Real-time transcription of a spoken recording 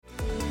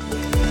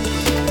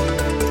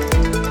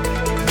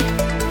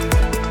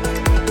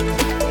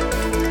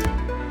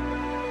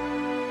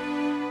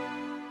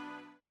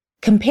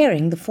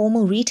comparing the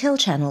formal retail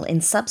channel in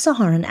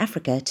sub-Saharan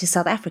Africa to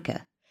South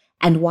Africa,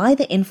 and why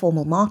the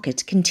informal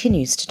market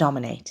continues to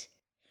dominate.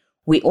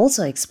 We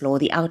also explore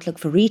the outlook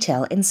for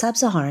retail in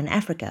sub-Saharan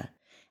Africa,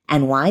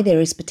 and why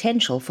there is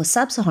potential for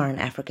sub-Saharan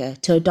Africa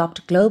to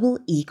adopt global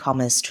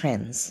e-commerce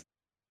trends.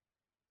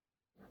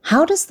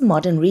 How does the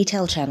modern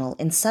retail channel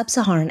in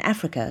sub-Saharan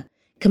Africa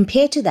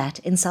compare to that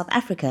in South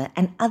Africa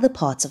and other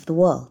parts of the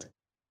world?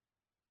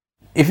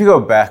 If you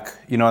go back,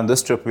 on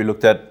this trip we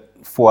looked at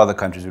 4 other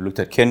countries. We looked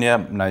at Kenya,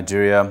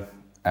 Nigeria,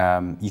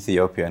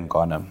 Ethiopia, and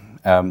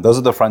Ghana. Those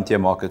are the frontier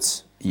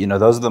markets.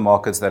 Those are the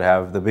markets that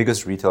have the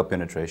biggest retail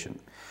penetration.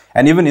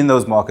 And even in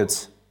those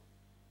markets,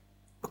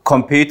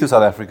 compared to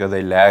South Africa,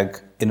 they lag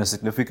in a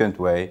significant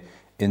way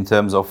in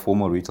terms of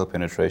formal retail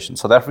penetration.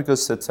 South Africa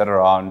sits at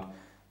around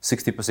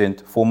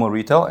 60% formal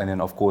retail, and then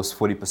of course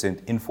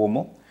 40%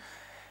 informal.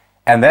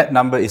 And that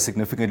number is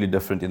significantly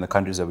different in the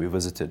countries that we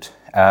visited.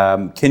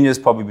 Kenya is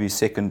probably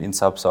second in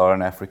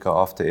sub-Saharan Africa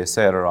after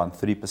SA at around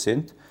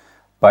 3%.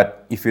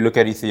 But if you look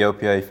at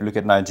Ethiopia, if you look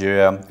at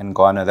Nigeria and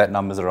Ghana, that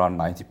number is around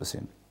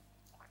 90%.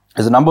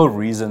 There's a number of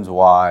reasons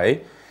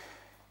why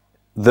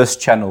this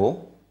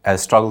channel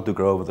has struggled to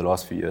grow over the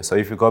last few years. So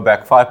if you go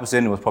back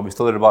 5%, it was probably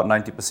still at about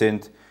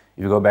 90%.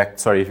 If you go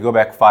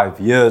back 5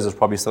 years, it's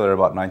probably still at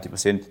about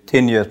 90%.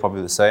 10 years,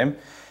 probably the same.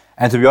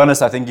 And to be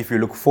honest, I think if you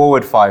look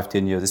forward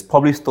 5-10 years, it's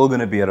probably still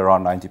going to be at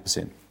around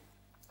 90%.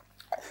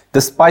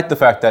 Despite the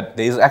fact that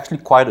there is actually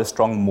quite a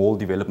strong mall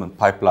development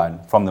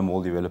pipeline from the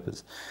mall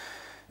developers.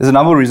 There's a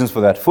number of reasons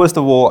for that. First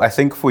of all, I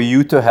think for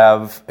you to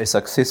have a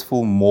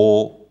successful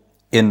mall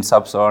in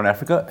sub-Saharan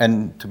Africa,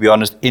 and to be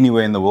honest,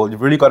 anywhere in the world,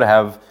 you've really got to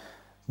have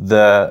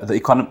the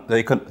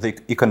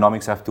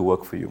economics have to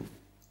work for you.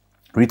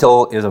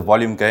 Retail is a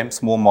volume game,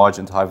 small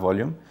margin to high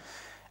volume.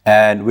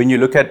 And when you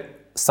look at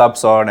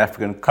sub-Saharan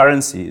African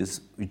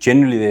currencies,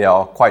 generally they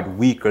are quite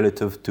weak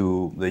relative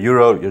to the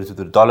euro, relative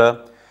to the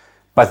dollar.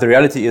 But the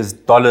reality is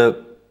dollar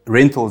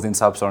rentals in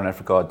sub-Saharan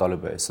Africa are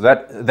dollar-based. So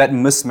that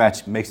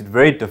mismatch makes it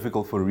very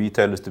difficult for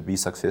retailers to be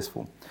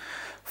successful.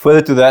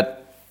 Further to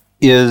that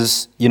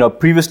is,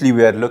 previously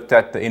we had looked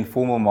at the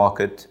informal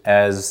market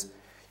as,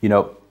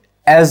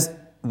 as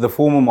the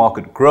formal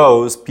market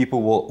grows,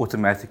 people will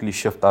automatically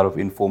shift out of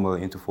informal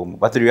into formal.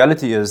 But the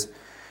reality is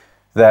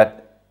that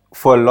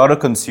for a lot of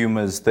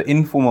consumers, the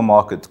informal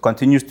market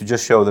continues to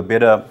just show the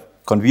better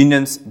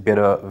convenience,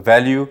 better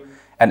value,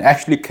 and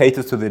actually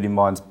caters to the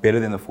demands better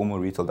than the formal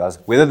retail does.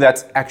 Whether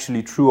that's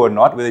actually true or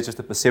not, whether it's just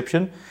a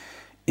perception,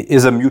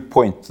 is a moot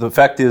point. The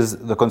fact is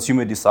the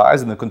consumer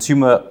decides, and the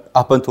consumer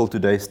up until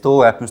today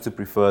still happens to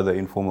prefer the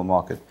informal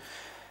market.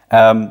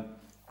 A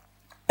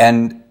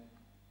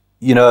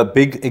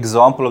big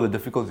example of the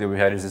difficulty we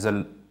had is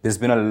there's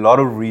been a lot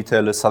of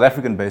retailers, South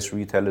African-based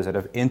retailers, that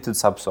have entered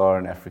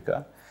sub-Saharan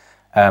Africa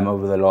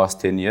over the last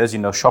 10 years.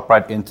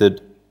 Shoprite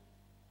entered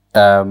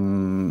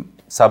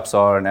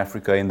sub-Saharan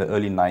Africa in the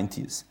early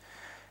 90s.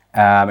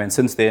 And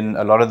since then,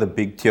 a lot of the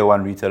big tier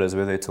 1 retailers,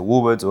 whether it's a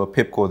Woolworths or a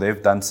Pepkor,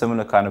 they've done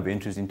similar kind of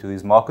entries into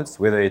these markets,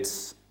 whether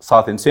it's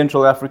South and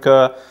Central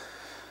Africa,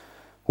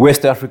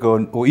 West Africa,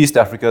 or East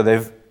Africa.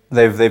 They've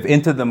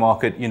entered the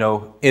market,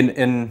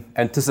 in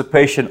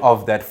anticipation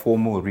of that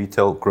formal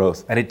retail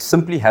growth, and it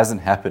simply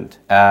hasn't happened.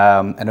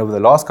 And over the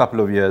last couple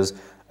of years,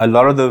 a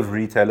lot of those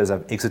retailers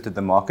have exited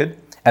the market,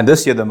 and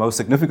this year the most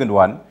significant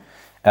one,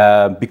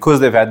 because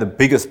they've had the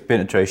biggest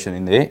penetration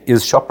in there,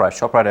 is Shoprite.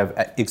 Shoprite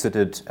have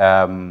exited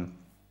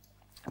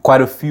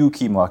quite a few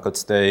key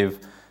markets. They've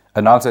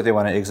announced that they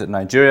want to exit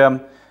Nigeria.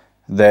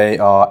 They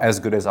are as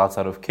good as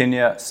outside of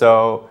Kenya.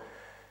 So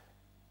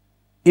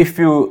if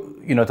to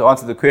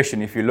answer the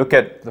question, if you look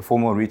at the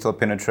formal retail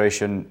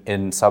penetration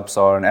in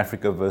sub-Saharan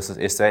Africa versus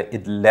SA,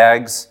 it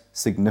lags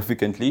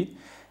significantly.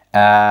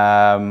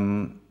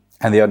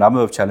 And there are a number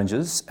of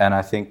challenges. And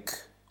I think,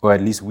 or at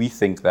least we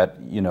think that,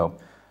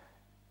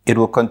 it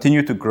will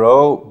continue to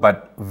grow,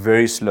 but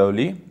very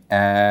slowly.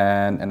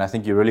 And I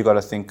think you really got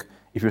to think,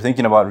 if you're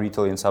thinking about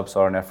retail in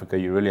sub-Saharan Africa,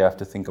 you really have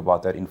to think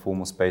about that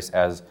informal space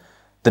as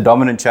the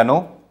dominant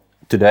channel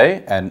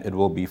today, and it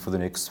will be for the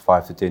next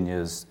 5 to 10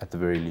 years at the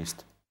very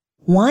least.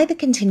 Why the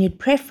continued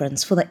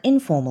preference for the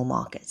informal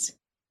market?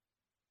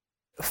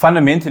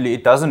 Fundamentally,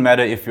 it doesn't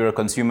matter if you're a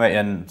consumer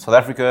in South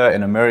Africa,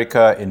 in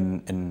America,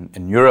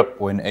 in Europe,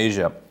 or in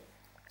Asia.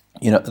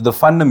 The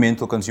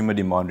fundamental consumer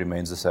demand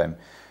remains the same.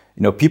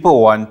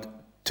 People want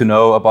to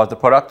know about the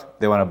product.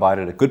 They want to buy it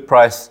at a good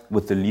price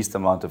with the least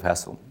amount of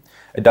hassle.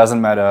 It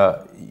doesn't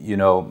matter,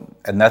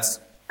 and that's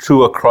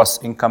true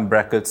across income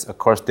brackets,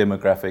 across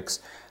demographics.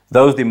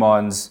 Those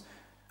demands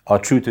are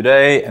true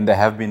today, and they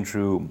have been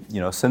true,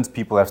 since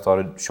people have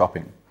started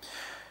shopping.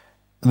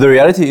 The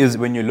reality is,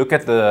 when you look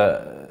at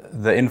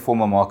the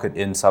informal market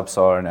in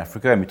sub-Saharan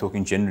Africa, and we're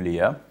talking generally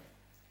here,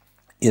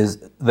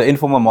 is the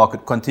informal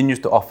market continues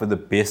to offer the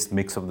best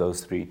mix of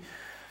those three.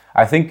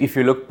 I think if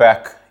you look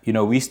back,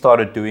 we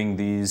started doing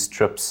these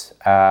trips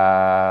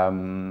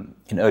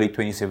in early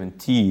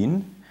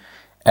 2017.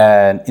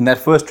 And in that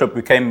first trip,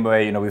 we came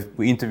away,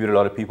 we interviewed a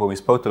lot of people, we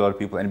spoke to a lot of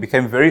people, and it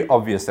became very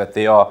obvious that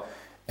there are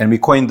And we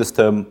coined this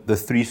term, the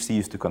 3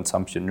 C's to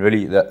consumption,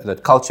 really,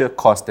 that culture,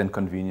 cost, and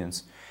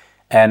convenience.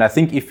 And I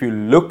think if you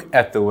look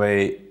at the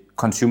way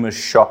consumers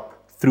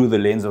shop through the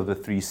lens of the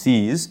 3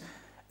 C's,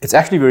 it's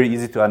actually very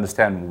easy to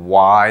understand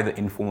why the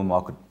informal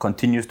market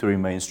continues to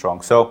remain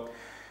strong. So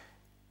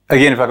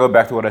again, if I go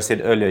back to what I said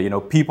earlier,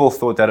 people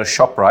thought that a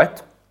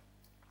ShopRite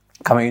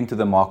coming into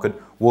the market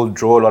will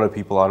draw a lot of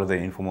people out of the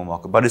informal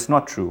market, but it's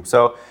not true.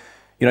 So,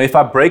 if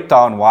I break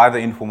down why the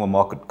informal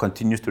market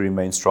continues to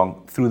remain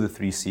strong through the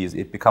 3 C's,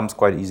 it becomes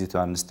quite easy to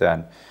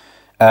understand.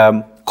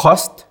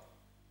 Cost,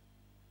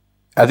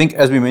 I think,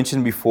 as we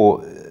mentioned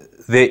before,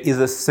 there is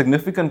a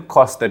significant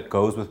cost that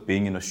goes with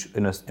being in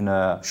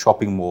a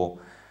shopping mall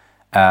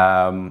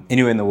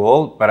anywhere in the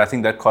world, but I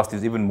think that cost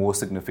is even more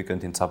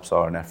significant in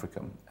sub-Saharan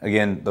Africa.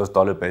 Again, those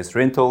dollar-based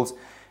rentals,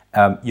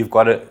 you've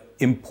got to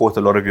import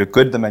a lot of your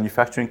goods. The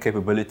manufacturing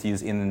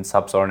capabilities in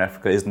sub-Saharan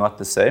Africa is not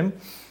the same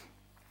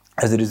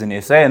as it is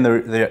in SA, and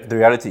the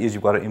reality is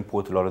you've got to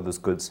import a lot of those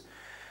goods.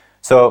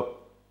 So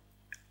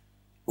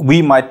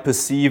we might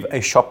perceive a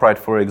ShopRite,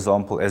 for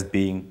example, as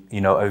being,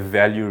 a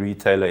value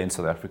retailer in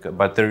South Africa,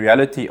 but the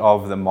reality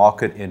of the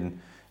market in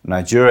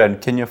Nigeria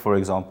and Kenya, for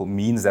example,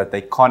 means that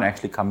they can't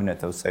actually come in at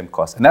those same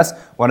costs. And that's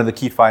one of the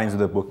key findings of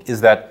the book,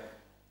 is that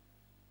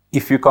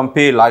if you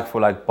compare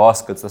like-for-like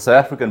baskets, the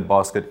South African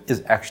basket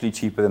is actually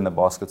cheaper than the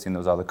baskets in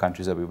those other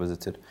countries that we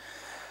visited.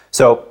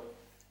 So,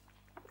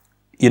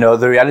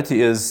 the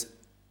reality is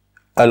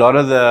a lot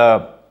of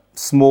the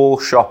small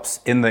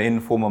shops in the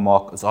informal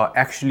markets are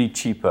actually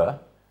cheaper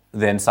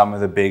than some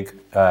of the big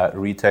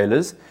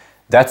retailers.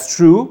 That's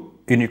true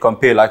when you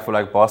compare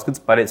like-for-like baskets,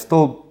 but it's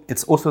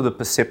also the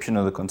perception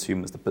of the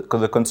consumers. Because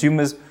the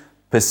consumers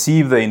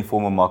perceive the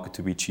informal market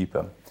to be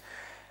cheaper.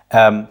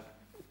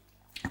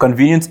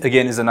 Convenience,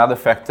 again, is another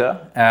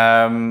factor.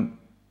 And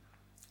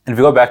if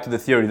we go back to the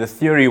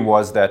theory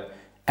was that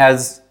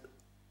as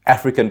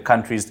African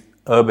countries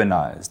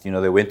urbanized,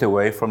 they went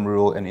away from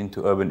rural and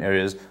into urban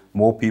areas,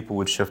 more people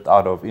would shift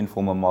out of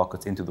informal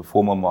markets into the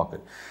formal market.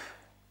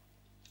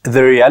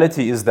 The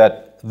reality is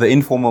that the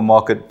informal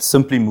market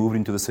simply moved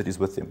into the cities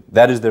with them.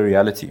 That is the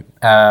reality.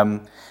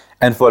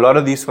 And for a lot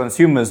of these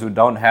consumers who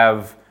don't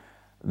have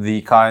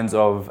the kinds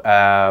of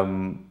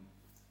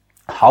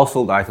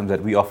household items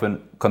that we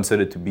often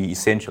consider to be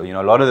essential,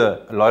 a lot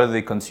of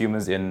the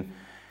consumers in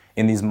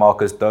these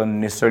markets don't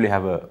necessarily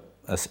have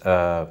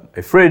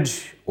a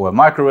fridge or a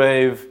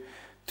microwave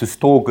to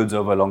store goods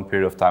over a long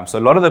period of time. So a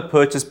lot of the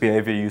purchase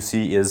behavior you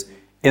see is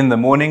in the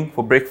morning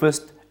for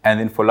breakfast, and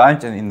then for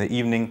lunch, and in the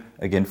evening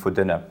again for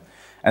dinner.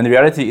 And the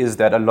reality is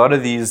that a lot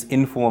of these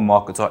informal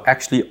markets are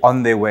actually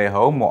on their way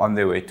home or on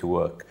their way to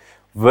work,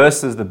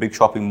 versus the big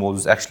shopping malls,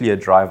 is actually a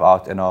drive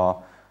out and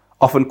are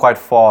often quite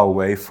far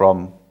away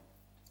from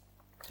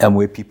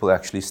where people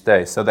actually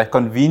stay. So that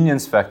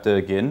convenience factor,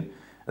 again,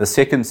 the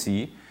second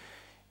C,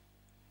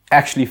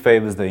 actually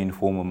favors the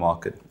informal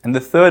market. And the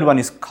third one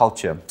is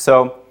culture.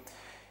 So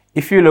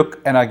if you look,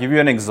 and I'll give you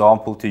an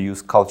example to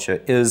use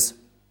culture, is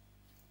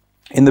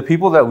in the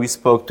people that we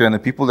spoke to and the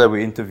people that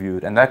we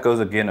interviewed, and that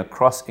goes again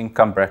across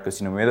income brackets,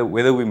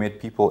 whether we met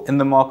people in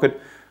the market,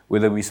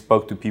 whether we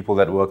spoke to people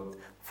that worked,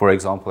 for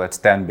example, at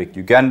Stanbic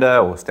Uganda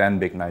or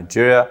Stanbic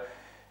Nigeria,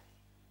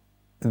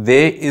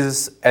 there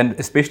is, and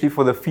especially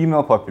for the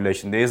female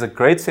population, there is a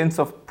great sense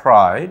of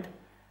pride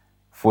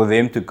for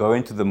them to go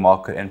into the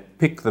market and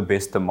pick the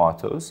best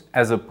tomatoes,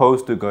 as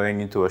opposed to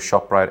going into a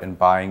ShopRite and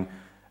buying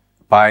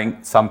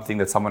something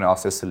that someone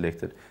else has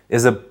selected.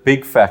 Is a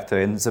big factor,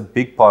 and it's a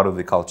big part of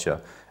the culture.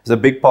 It's a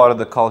big part of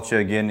the culture,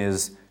 again,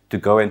 is to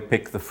go and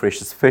pick the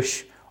freshest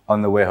fish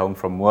on the way home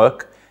from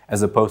work,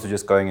 as opposed to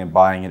just going and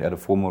buying it at a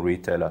formal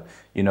retailer.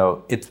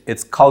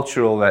 It's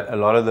cultural that a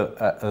lot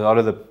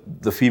of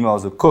the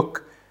females who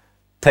cook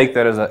take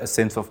that as a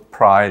sense of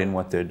pride in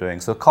what they're doing.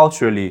 So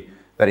culturally,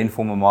 that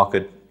informal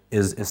market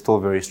is still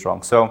very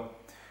strong. So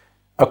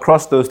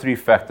across those three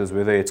factors,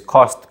 whether it's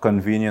cost,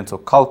 convenience, or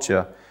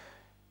culture,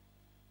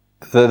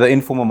 the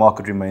informal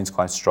market remains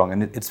quite strong,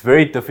 and it's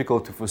very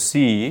difficult to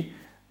foresee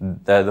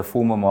the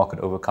formal market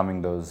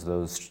overcoming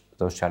those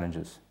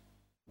challenges.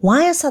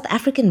 Why are South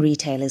African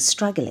retailers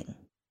struggling?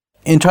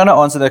 In trying to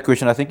answer that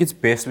question, I think it's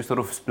best we sort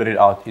of split it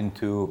out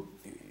into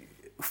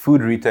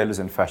food retailers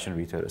and fashion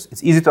retailers.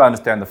 It's easy to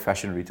understand the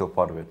fashion retail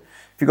part of it.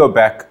 If you go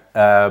back,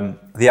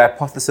 the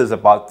hypothesis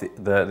about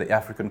the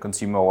African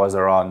consumer was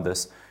around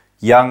this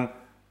young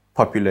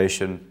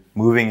population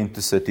moving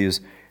into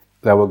cities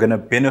that were going to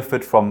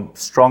benefit from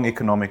strong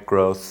economic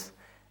growth,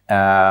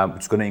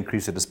 which is going to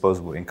increase the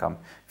disposable income.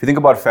 If you think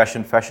about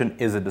fashion, fashion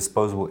is a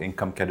disposable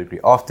income category.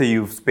 After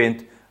you've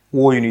spent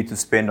all you need to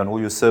spend on all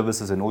your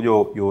services and all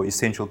your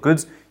essential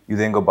goods, you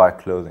then go buy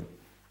clothing.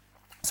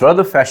 So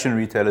other fashion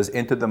retailers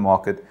entered the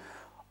market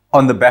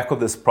on the back of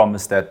this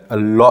promise that a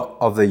lot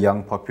of the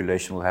young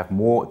population will have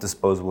more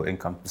disposable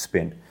income to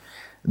spend.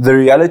 The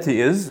reality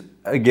is,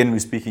 again, we're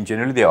speaking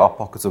generally, there are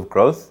pockets of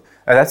growth,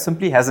 and that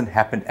simply hasn't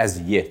happened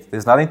as yet.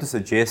 There's nothing to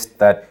suggest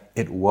that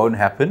it won't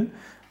happen,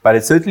 but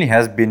it certainly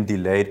has been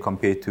delayed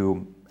compared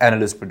to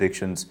analyst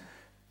predictions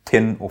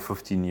 10 or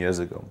 15 years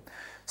ago.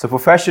 So for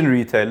fashion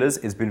retailers,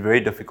 it's been very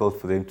difficult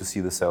for them to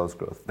see the sales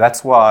growth.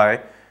 That's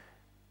why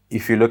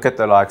if you look at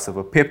the likes of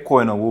a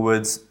Pepco and a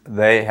Woolworths,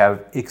 they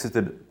have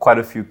exited quite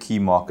a few key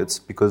markets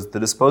because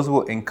the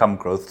disposable income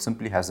growth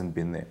simply hasn't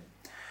been there.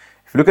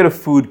 If you look at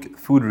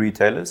food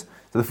retailers,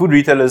 so the food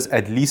retailers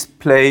at least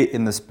play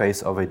in the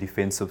space of a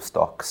defensive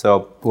stock,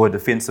 or a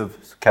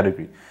defensive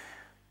category.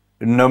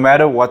 No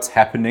matter what's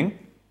happening,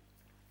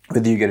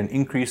 whether you get an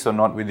increase or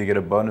not, whether you get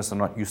a bonus or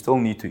not, you still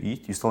need to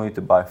eat, you still need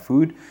to buy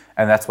food,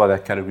 and that's why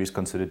that category is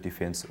considered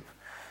defensive.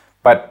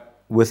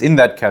 But within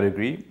that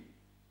category,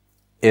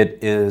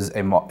 it is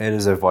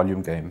a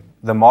volume game.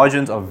 The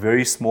margins are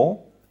very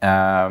small,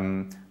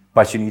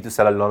 but you need to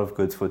sell a lot of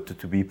goods for it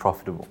to be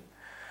profitable.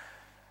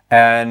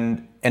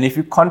 And if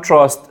you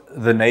contrast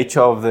the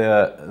nature of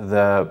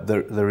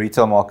the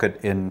retail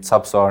market in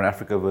sub-Saharan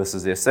Africa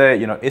versus SA,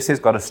 SA's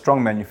got a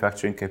strong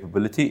manufacturing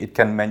capability. It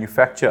can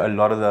manufacture a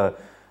lot of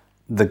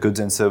the goods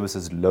and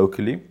services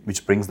locally,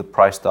 which brings the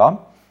price down.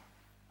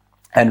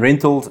 And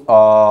rentals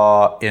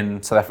are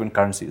in South African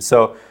currency.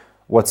 So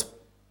what's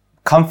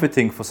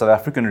comforting for South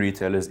African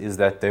retailers is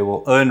that they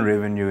will earn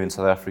revenue in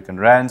South African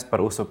rands, but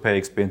also pay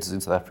expenses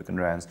in South African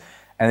rands,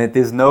 and that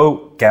there's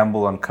no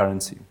gamble on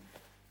currency.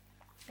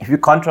 If you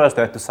contrast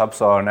that to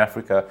sub-Saharan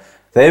Africa,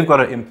 they've got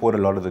to import a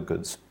lot of the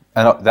goods.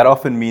 And that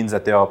often means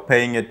that they are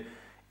paying it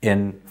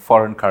in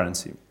foreign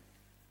currency.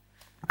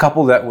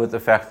 Couple that with the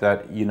fact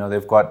that,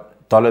 they've got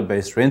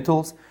dollar-based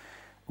rentals,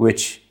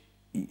 which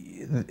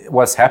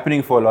what's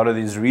happening for a lot of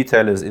these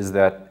retailers is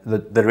that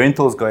the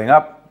rentals going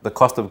up, the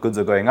cost of goods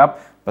are going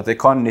up, but they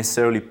can't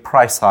necessarily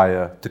price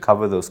higher to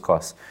cover those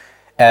costs.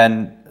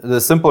 And the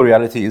simple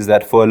reality is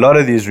that for a lot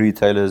of these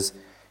retailers,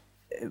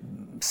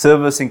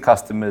 servicing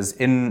customers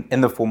in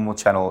the formal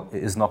channel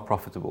is not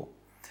profitable.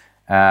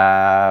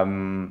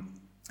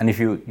 And if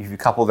you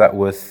couple that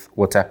with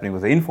what's happening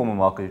with the informal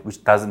market,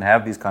 which doesn't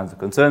have these kinds of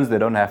concerns,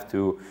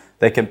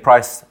 they can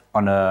price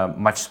on a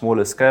much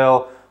smaller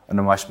scale, they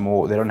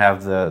don't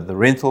have the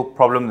rental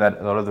problem that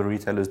a lot of the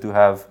retailers do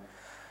have.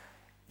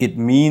 It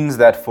means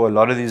that for a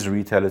lot of these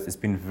retailers, it's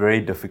been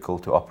very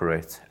difficult to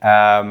operate.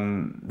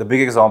 The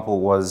big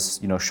example was,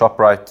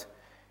 ShopRite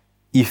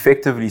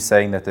effectively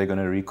saying that they're going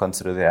to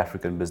reconsider their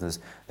African business.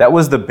 That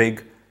was the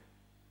big,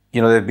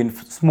 there have been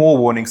small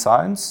warning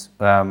signs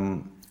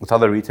with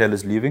other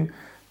retailers leaving,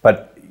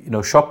 but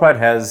ShopRite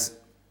has,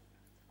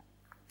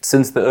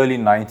 since the early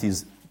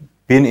 90s,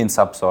 been in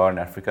sub-Saharan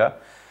Africa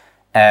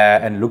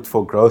and looked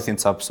for growth in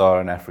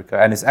sub-Saharan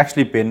Africa, and it's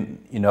actually been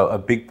a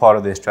big part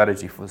of their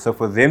strategy. So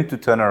for them to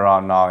turn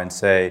around now and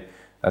say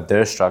that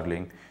they're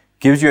struggling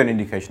gives you an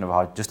indication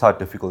of just how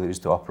difficult it is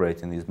to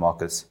operate in these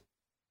markets.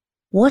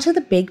 What are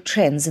the big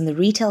trends in the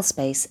retail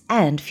space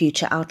and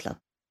future outlook?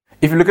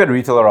 If you look at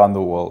retail around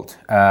the world,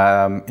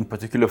 in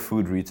particular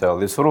food retail,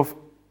 they've sort of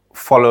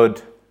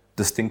followed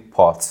distinct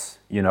paths,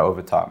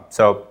 over time.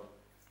 So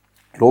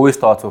it always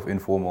starts off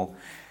informal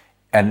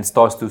and it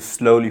starts to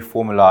slowly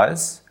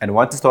formalize. And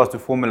once it starts to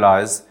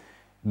formalize,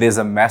 there's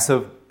a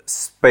massive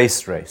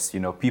space race.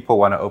 People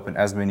want to open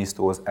as many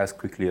stores as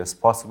quickly as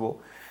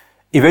possible.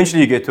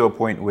 Eventually you get to a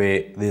point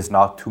where there's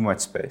now too much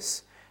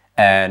space.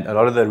 And a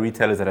lot of the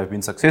retailers that have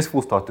been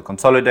successful start to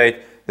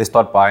consolidate. They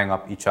start buying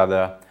up each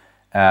other.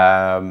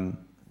 And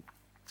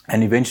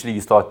eventually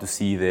you start to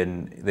see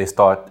then they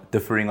start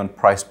differing on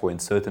price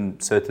points.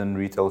 Certain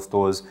retail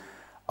stores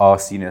are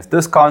seen as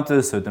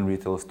discounters. Certain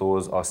retail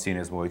stores are seen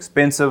as more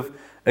expensive.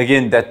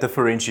 Again, that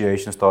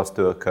differentiation starts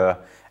to occur.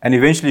 And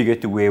eventually you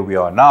get to where we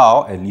are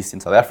now, at least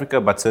in South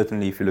Africa. But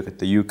certainly if you look at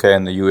the UK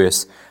and the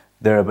US,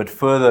 they're a bit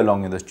further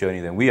along in this journey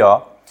than we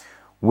are,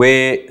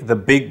 where the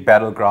big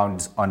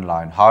battleground is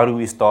online. How do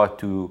we start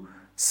to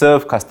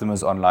serve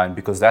customers online?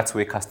 Because that's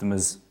where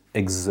customers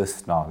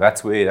exist now.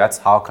 That's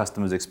how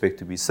customers expect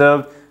to be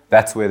served.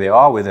 That's where they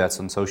are, whether that's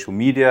on social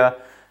media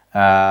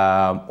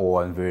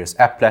or on various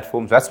app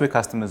platforms. That's where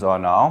customers are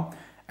now.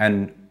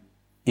 And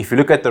if you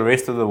look at the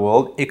rest of the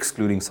world,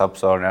 excluding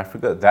sub-Saharan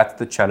Africa, that's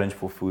the challenge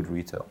for food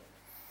retail.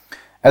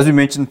 As we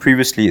mentioned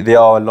previously, there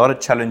are a lot of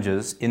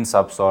challenges in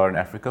sub-Saharan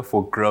Africa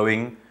for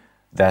growing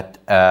their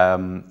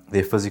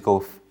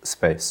physical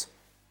space.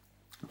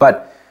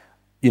 But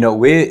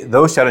where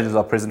those challenges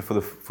are present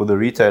for the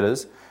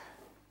retailers,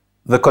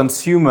 the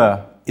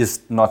consumer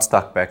is not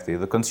stuck back there.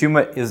 The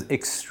consumer is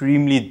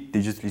extremely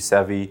digitally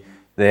savvy.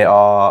 They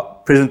are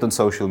present on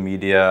social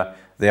media.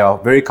 They are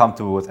very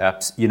comfortable with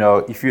apps.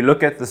 If you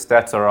look at the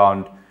stats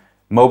around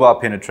mobile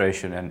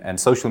penetration and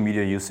social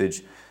media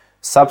usage,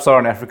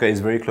 sub-Saharan Africa is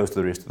very close to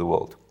the rest of the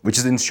world, which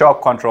is in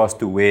sharp contrast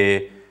to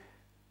where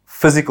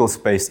physical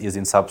space is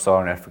in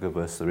sub-Saharan Africa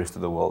versus the rest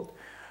of the world.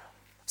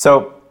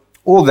 So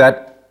all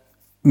that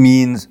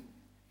means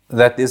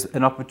that there's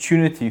an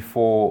opportunity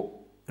for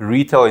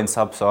retail in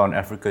sub-Saharan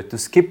Africa to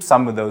skip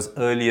some of those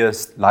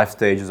earliest life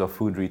stages of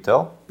food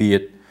retail, be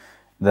it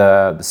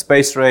the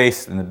space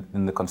race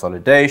and the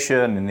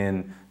consolidation and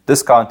then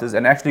discounters,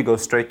 and actually go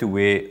straight to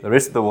where the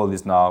rest of the world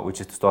is now,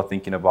 which is to start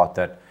thinking about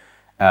that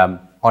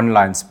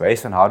online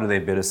space and how do they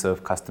better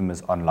serve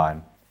customers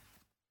online.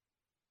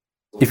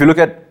 If you look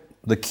at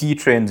the key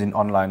trends in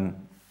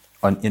online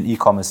in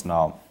e-commerce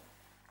now,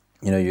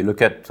 you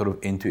look at sort of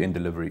end-to-end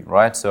delivery,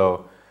 right?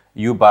 So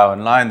you buy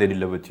online, they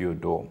deliver to your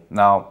door.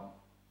 Now,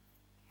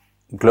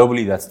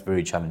 globally, that's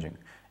very challenging.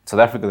 In South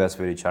Africa, that's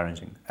very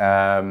challenging.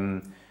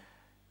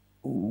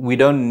 We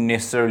don't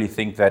necessarily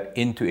think that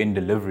end-to-end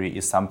delivery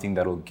is something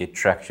that will get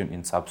traction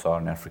in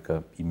sub-Saharan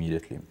Africa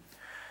immediately.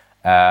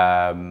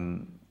 But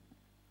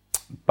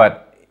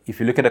if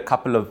you look at a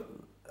couple of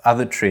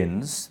other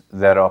trends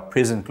that are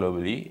present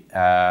globally,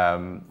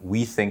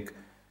 we think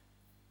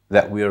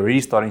that we are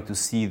already starting to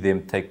see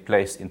them take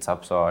place in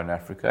sub-Saharan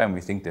Africa, and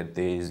we think that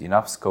there is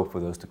enough scope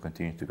for those to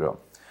continue to grow.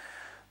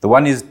 The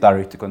one is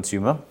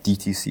direct-to-consumer,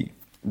 DTC.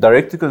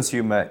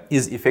 Direct-to-consumer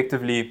is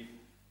effectively,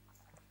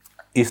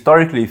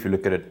 historically, if you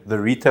look at it, the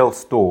retail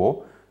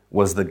store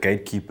was the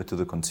gatekeeper to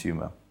the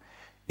consumer.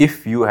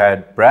 If you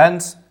had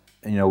brands,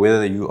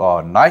 whether you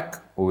are Nike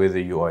or whether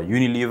you are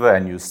Unilever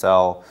and you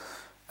sell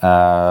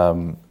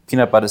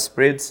peanut butter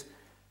spreads,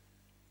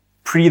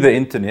 pre the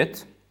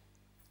internet,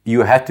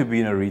 you had to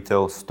be in a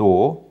retail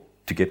store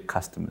to get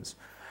customers.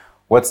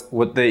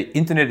 What the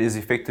internet is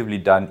effectively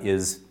done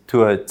is,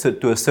 to a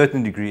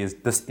certain degree, is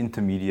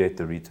disintermediate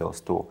the retail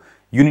store.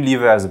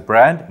 Unilever as a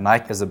brand,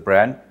 Nike as a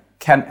brand,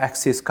 can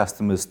access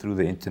customers through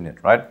the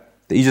internet, right?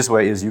 The easiest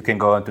way is you can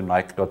go onto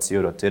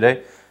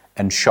nike.co.za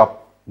and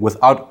shop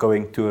without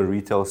going to a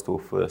retail store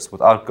first,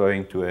 without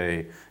going to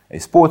a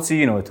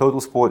Sportsy, a Total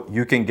Sport.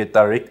 You can get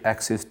direct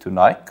access to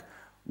Nike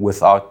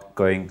without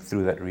going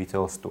through that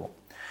retail store.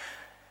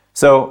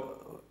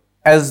 So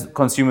as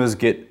consumers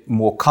get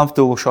more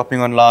comfortable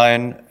shopping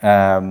online,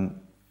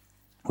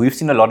 we've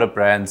seen a lot of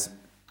brands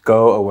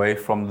go away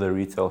from the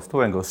retail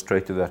store and go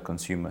straight to that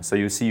consumer. So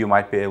you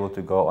might be able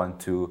to go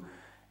onto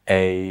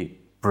a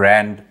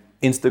brand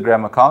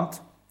Instagram account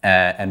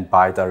and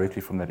buy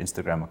directly from that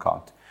Instagram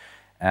account.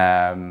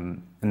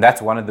 And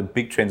that's one of the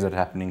big trends that are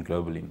happening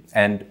globally.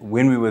 And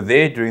when we were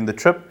there during the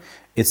trip,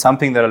 it's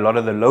something that a lot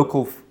of the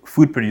local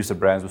food producer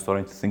brands were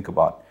starting to think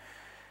about.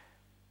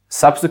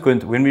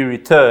 Subsequent, when we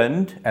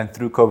returned, and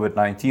through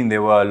COVID-19,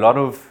 there were a lot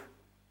of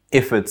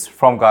efforts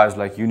from guys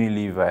like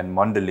Unilever and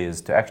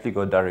Mondelez to actually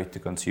go direct to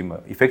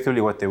consumer.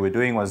 Effectively, what they were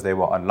doing was they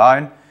were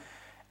online,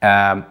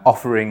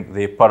 offering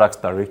their products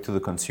direct to the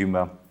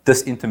consumer,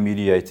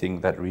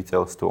 disintermediating that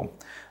retail store.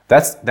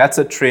 That's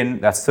a trend,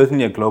 that's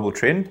certainly a global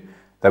trend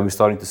that we're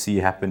starting to see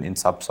happen in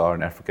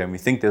sub-Saharan Africa, and we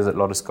think there's a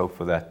lot of scope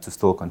for that to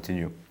still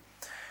continue.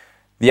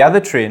 The other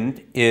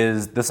trend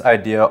is this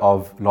idea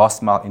of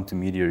last mile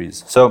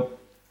intermediaries. So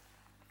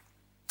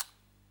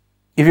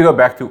if you go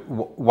back to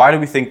why do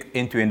we think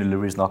end-to-end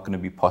delivery is not going to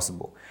be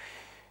possible?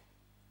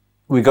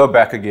 We go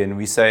back again,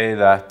 we say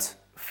that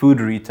food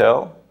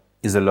retail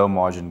is a low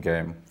margin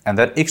game, and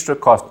that extra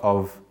cost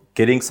of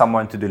getting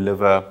someone to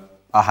deliver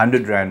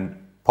 100 Rand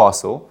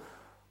parcel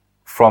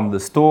from the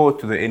store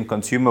to the end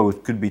consumer,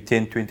 which could be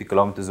 10, 20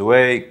 kilometers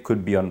away,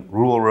 could be on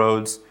rural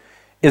roads,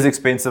 is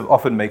expensive,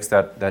 often makes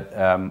that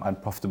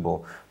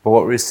unprofitable. But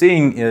what we're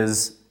seeing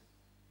is,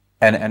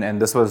 and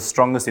this was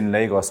strongest in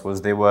Lagos,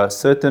 was there were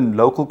certain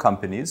local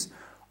companies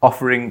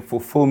offering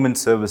fulfillment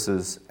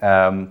services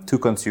to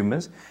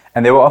consumers,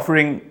 and they were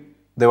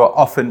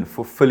often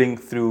fulfilling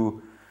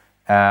through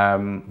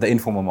the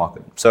informal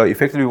market. So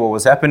effectively what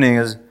was happening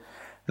is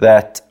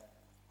that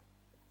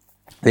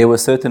there were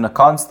certain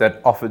accounts that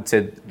often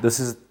said, this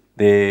is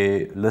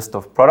the list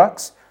of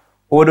products,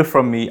 order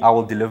from me, I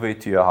will deliver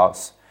it to your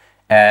house.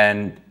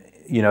 And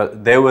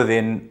they were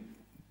then,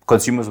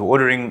 consumers were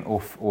ordering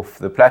off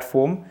the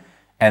platform,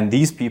 and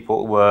these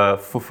people were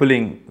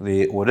fulfilling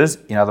the orders,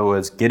 in other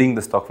words, getting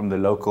the stock from the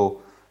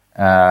local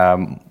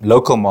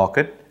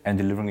market and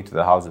delivering it to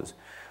the houses.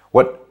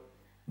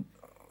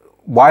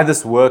 Why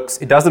this works,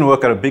 it doesn't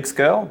work at a big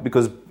scale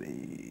because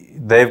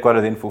they've got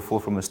to then fulfill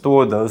from a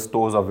store. Those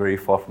stores are very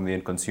far from the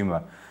end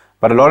consumer.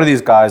 But a lot of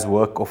these guys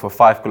work off a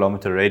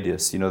 5-kilometer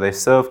radius. They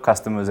serve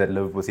customers that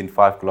live within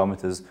 5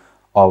 kilometers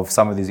of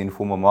some of these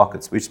informal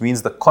markets, which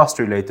means the cost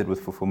related with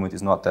fulfillment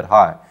is not that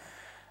high.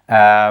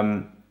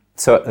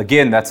 So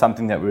again, that's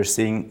something that we're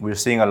seeing. We're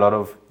seeing a lot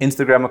of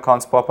Instagram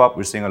accounts pop up.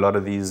 We're seeing a lot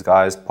of these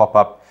guys pop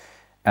up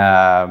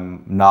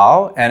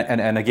now.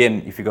 And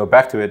again, if you go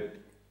back to it,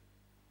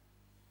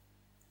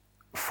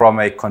 from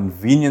a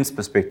convenience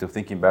perspective,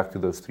 thinking back to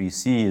those 3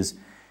 C's,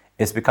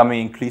 it's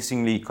becoming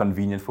increasingly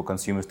convenient for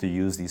consumers to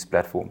use these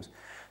platforms.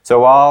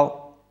 So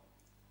while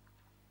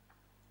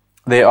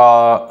there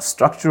are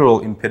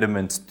structural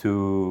impediments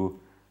to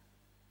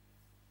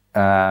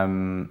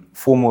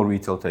formal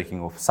retail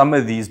taking off, some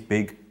of these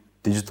big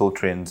digital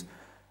trends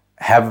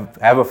have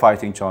a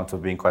fighting chance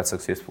of being quite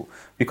successful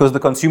because the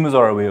consumers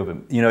are aware of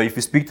them. If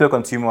you speak to a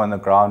consumer on the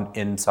ground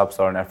in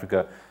sub-Saharan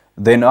Africa,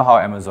 they know how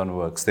Amazon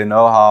works. They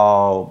know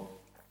how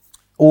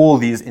all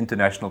these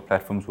international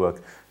platforms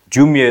work.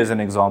 Jumia is an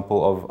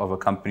example of a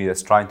company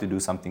that's trying to do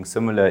something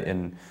similar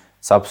in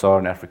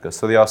sub-Saharan Africa.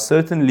 So there are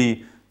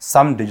certainly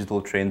some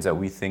digital trends that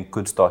we think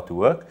could start to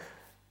work.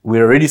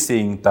 We're already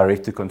seeing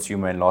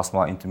direct-to-consumer and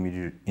last-mile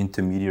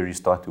intermediaries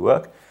start to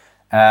work.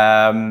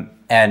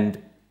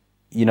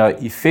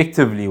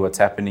 Effectively what's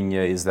happening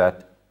here is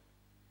that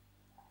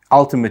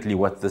ultimately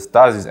what this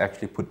does is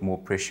actually put more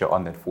pressure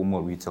on that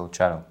formal retail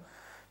channel.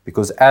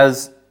 Because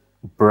as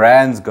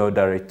brands go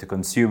direct to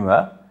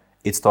consumer,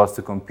 it starts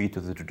to compete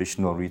with the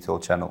traditional retail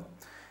channel.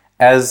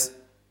 As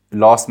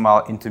last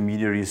mile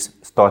intermediaries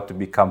start to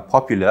become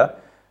popular,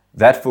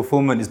 that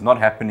fulfillment is not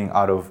happening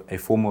out of a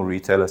formal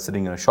retailer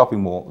sitting in a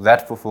shopping mall.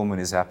 That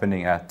fulfillment is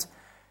happening at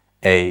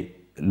a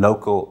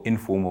local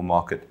informal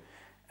market.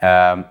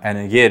 And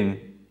again,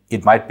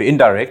 it might be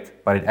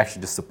indirect, but it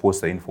actually just supports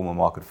the informal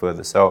market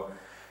further. So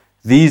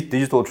these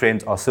digital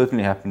trends are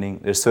certainly happening.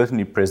 They're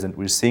certainly present.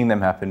 We're seeing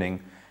them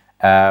happening.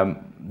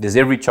 There's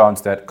every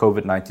chance that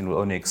COVID-19 will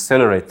only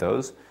accelerate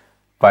those,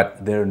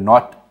 but they're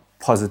not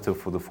positive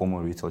for the formal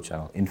retail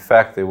channel. In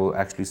fact, they will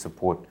actually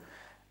support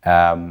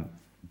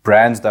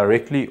brands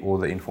directly or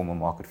the informal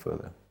market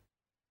further.